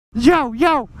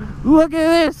Yo, look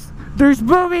at this. There's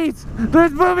boobies.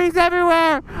 There's boobies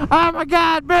everywhere. Oh my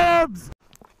God, boobs.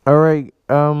 All right,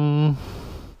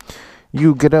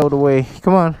 you get out of the way.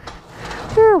 Come on.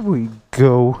 There we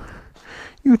go.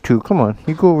 You two, come on.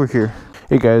 You go over here.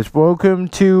 Hey guys, welcome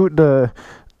to the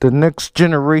next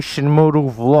generation moto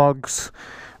vlogs.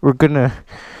 We're gonna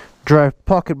drive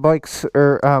pocket bikes,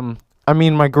 or I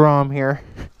mean my Grom here.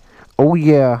 Oh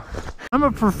yeah. I'm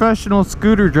a professional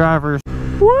scooter driver.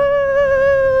 Woo!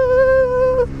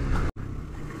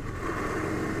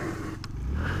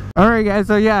 Alright guys,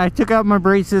 so yeah, I took out my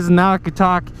braces and now I can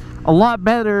talk a lot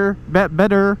better.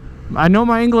 I know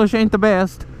my English ain't the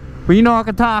best, but you know I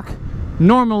can talk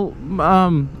normal,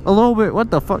 a little bit, what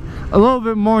the fuck? A little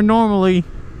bit more normally.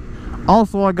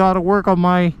 Also, I gotta work on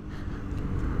my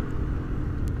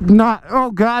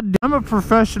oh god, I'm a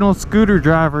professional scooter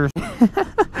driver.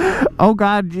 Oh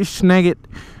god, you snag it.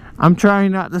 I'm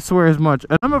trying not to swear as much.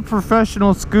 I'm a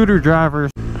professional scooter driver.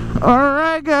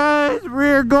 Alright guys,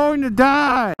 we're going to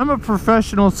die. I'm a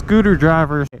professional scooter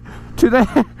driver. Today,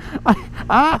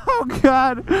 oh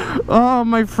god. Oh,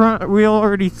 my front wheel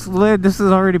already slid. This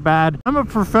is already bad. I'm a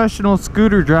professional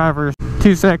scooter driver.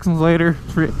 2 seconds later.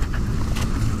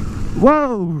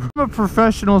 Whoa. I'm a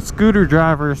professional scooter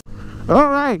driver.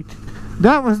 Alright.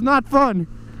 That was not fun.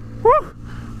 Woo.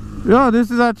 Oh,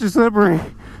 this is actually slippery.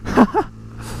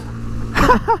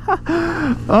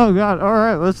 Oh god.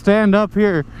 Alright, let's stand up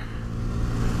here.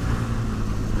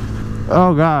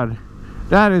 Oh god,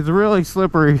 that is really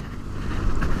slippery.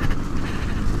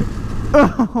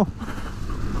 Oh,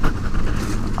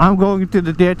 I'm going to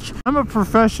the ditch. I'm a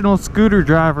professional scooter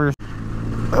driver.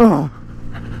 Oh,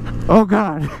 oh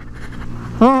god.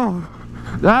 Oh,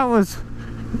 that was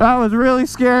really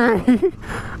scary.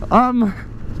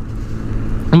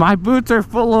 My boots are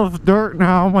full of dirt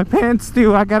now. My pants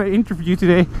too. I got an interview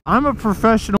today. I'm a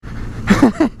professional.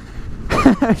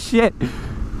 Shit.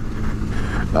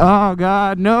 Oh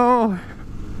god, no.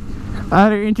 I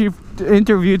had an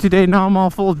interview today. Now I'm all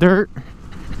full of dirt.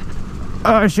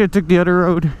 Oh, I should have took the other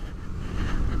road.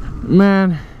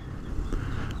 Man,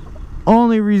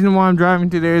 only reason why I'm driving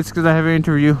today is because I have an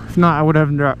interview. If not, I would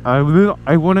have I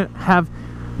wouldn't have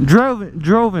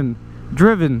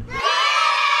driven.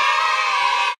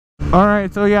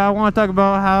 Alright, so yeah, I want to talk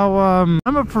about how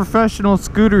I'm a professional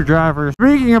scooter driver.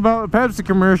 Speaking about the Pepsi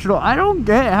commercial, I don't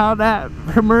get how that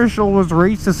commercial was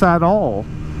racist at all.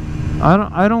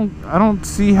 I don't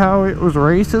see how it was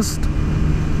racist.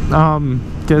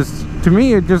 Because to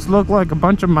me it just looked like a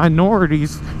bunch of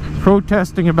minorities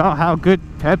protesting about how good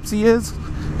Pepsi is.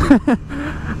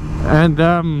 And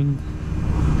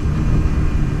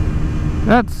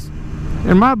that's,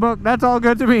 in my book, that's all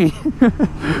good to me.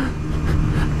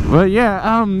 But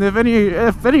yeah, if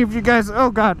any of you guys, oh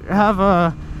god, have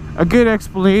a good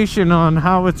explanation on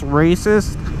how it's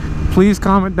racist, please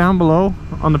comment down below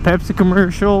on the Pepsi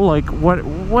commercial. Like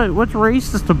what's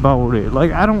racist about it?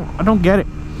 Like I don't get it.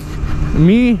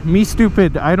 Me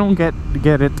stupid, I don't get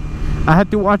it. I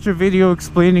had to watch a video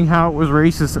explaining how it was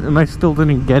racist and I still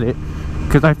didn't get it,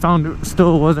 because I found it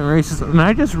still wasn't racist. And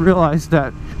I just realized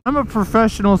that I'm a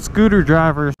professional scooter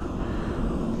driver.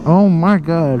 Oh my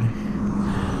god.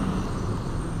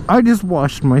 I just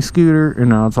washed my scooter and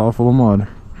now it's all full of mud.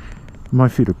 My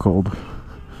feet are cold.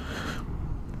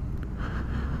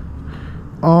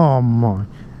 Oh my.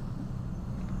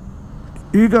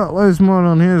 He got less mud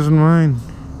on his than mine.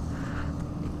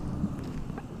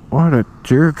 What a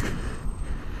jerk.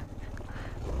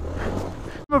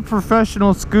 I'm a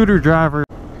professional scooter driver.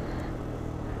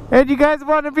 Hey, do you guys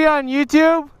want to be on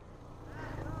YouTube?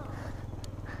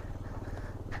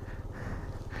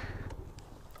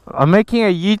 I'm making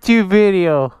a YouTube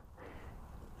video.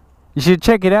 You should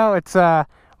check it out. It's my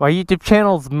YouTube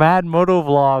channel's Mad Moto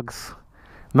Vlogs.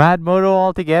 Mad Moto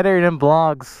all together and then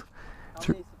vlogs. How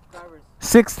many subscribers?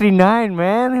 69,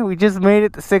 man. We just made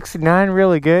it to 69.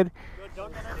 Really good.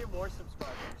 Don't get any more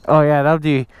subscribers. Oh yeah, that'll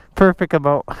be perfect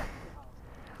amount. I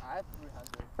have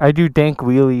 300. I do dank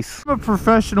wheelies. I'm a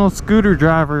professional scooter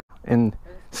driver and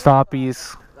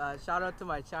stoppies. Shout out to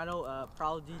my channel,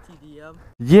 Proud GTDM.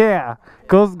 Yeah,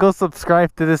 go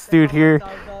subscribe to this dude here.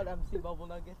 MC Bubble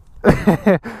Nugget.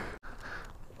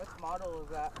 What model is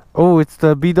that? Oh, it's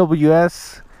the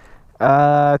BWS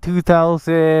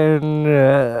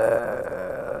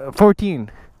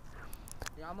 2014.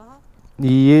 Yamaha?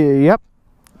 Yep.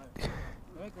 They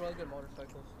make really good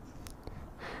motorcycles.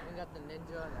 We got the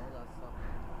Ninja and all that stuff.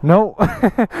 No,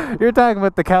 you're talking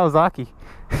about the Kawasaki.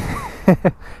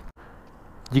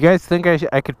 You guys think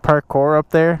I could parkour up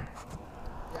there?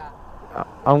 Yeah.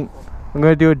 I'm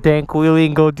gonna do a dank wheelie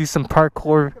and go do some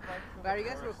parkour. Are you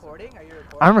guys recording? Are you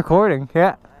recording? I'm recording,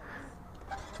 yeah.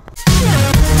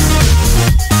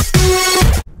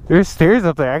 There's stairs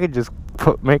up there. I could just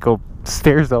make a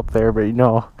stairs up there, but you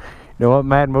know what?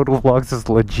 Mad Moto Vlogs is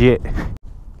legit.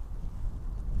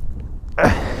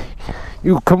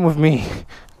 You come with me.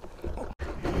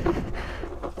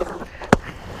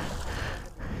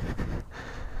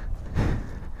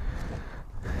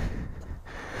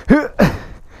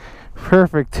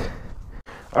 Perfect.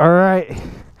 Alright.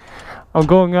 I'm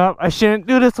going up. I shouldn't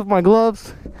do this with my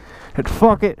gloves. And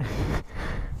fuck it.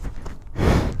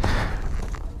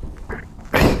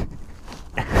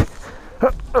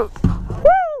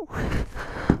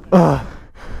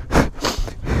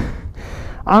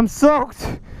 I'm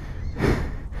soaked.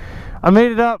 I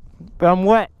made it up, but I'm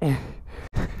wet.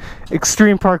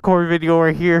 Extreme parkour video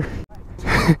right here.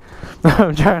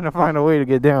 I'm trying to find a way to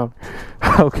get down.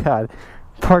 Oh god.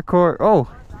 Parkour.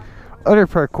 Oh, other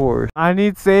parkour. I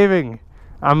need saving.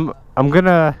 I'm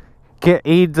gonna get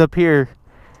AIDS up here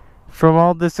from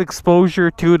all this exposure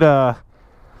to the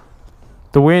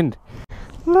wind.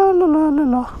 La la la la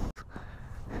la.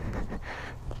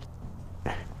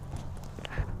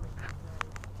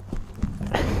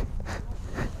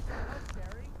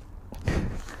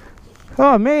 Oh,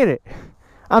 I made it.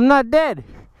 I'm not dead.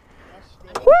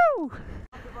 Woo!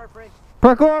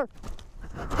 Parkour!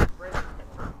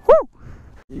 Woo!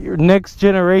 Your next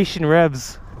generation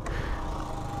revs.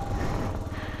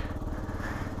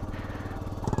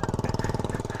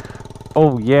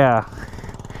 Oh yeah.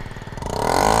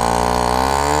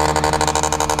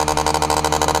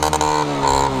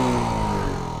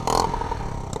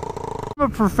 I'm a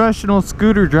professional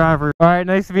scooter driver. Alright,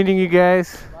 nice meeting you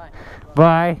guys. Bye.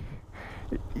 Bye.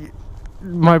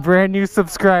 My brand new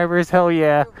subscribers, hell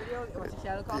yeah.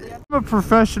 I'm a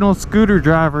professional scooter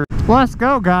driver. Let's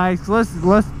go, guys. Let's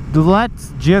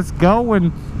just go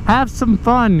and have some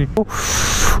fun.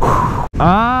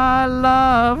 I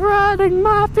love riding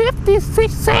my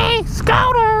 50cc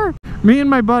scooter. Me and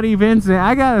my buddy Vincent,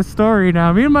 I got a story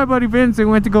now. Me and my buddy Vincent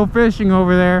went to go fishing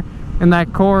over there in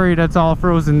that quarry that's all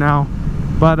frozen now.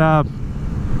 But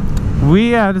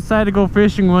we decided to go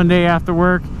fishing one day after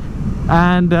work.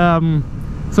 And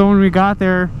so when we got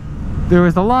there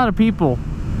was a lot of people.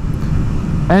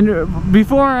 And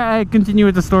before I continue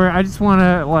with the story, I just want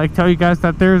to like tell you guys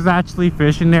that there's actually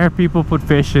fish in there. People put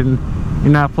fish in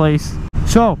that place.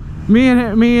 So me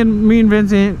and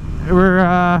Vincent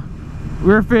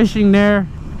we're fishing there,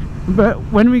 but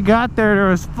when we got there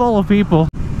was full of people.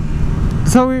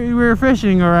 So we were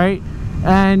fishing, all right,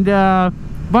 and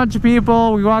bunch of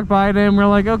people. We walked by them. We're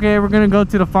like, okay, we're gonna go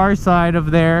to the far side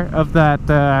of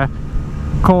that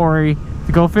quarry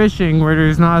to go fishing where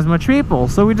there's not as much people.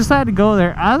 So we decided to go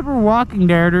there. As we're walking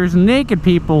there's naked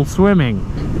people swimming,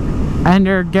 and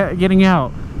they're getting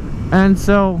out. And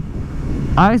so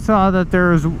I saw that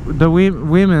there was the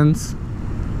women's,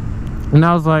 and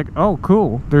I was like, oh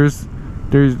cool, there's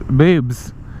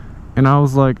babes, and I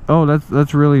was like, oh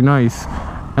that's really nice.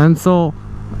 And so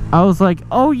I was like,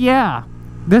 oh yeah,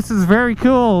 this is very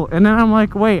cool. And then I'm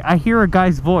like, wait, I hear a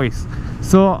guy's voice.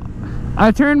 So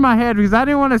I turned my head because I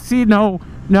didn't want to see no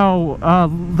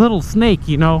little snake,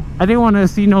 you know. I didn't want to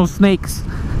see no snakes.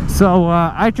 So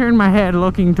I turned my head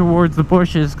looking towards the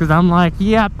bushes because I'm like,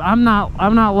 yep, I'm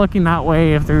not looking that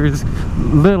way if there's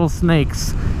little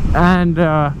snakes and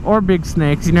or big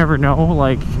snakes. You never know.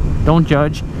 Like, don't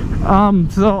judge.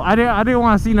 So I didn't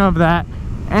want to see none of that.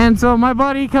 And so my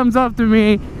buddy comes up to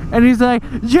me and he's like,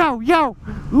 yo,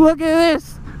 look at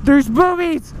this. There's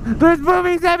boobies. There's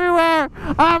boobies everywhere.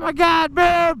 Oh my god,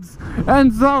 boobs.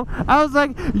 And so I was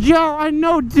like, yo, I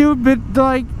know, dude, but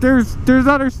like there's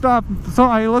other stuff. So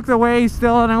I looked away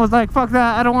still and I was like, fuck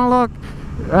that, I don't want to look.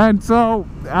 And so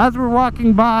as we're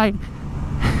walking by,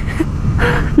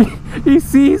 he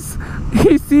sees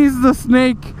the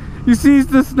snake. He sees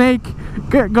the snake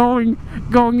going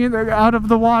in out of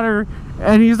the water,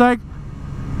 and he's like,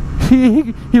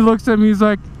 he looks at me, he's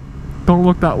like, don't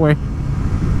look that way.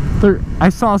 I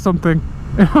saw something.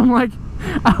 And I'm like,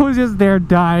 I was just there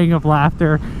dying of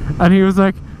laughter, and he was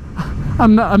like,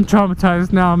 I'm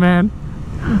traumatized now, man.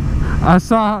 I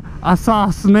saw a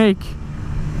snake.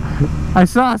 I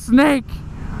saw a snake.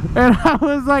 And I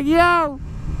was like, yo,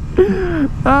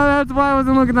 that's why I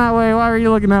wasn't looking that way. Why were you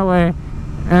looking that way?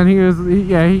 And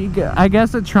I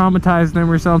guess it traumatized him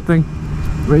or something.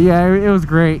 But yeah, it was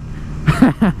great.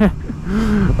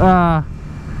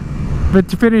 But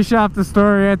to finish off the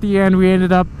story, at the end we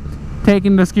ended up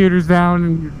taking the scooters down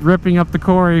and ripping up the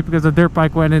quarry because a dirt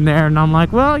bike went in there. And I'm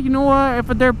like, well, you know what, if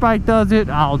a dirt bike does it,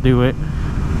 I'll do it.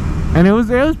 And it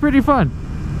was pretty fun.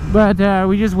 But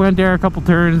we just went there a couple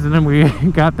turns and then we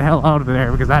got the hell out of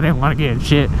there because I didn't want to get in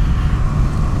shit.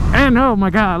 And oh my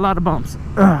god, a lot of bumps.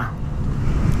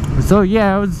 So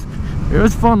yeah, it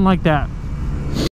was fun like that.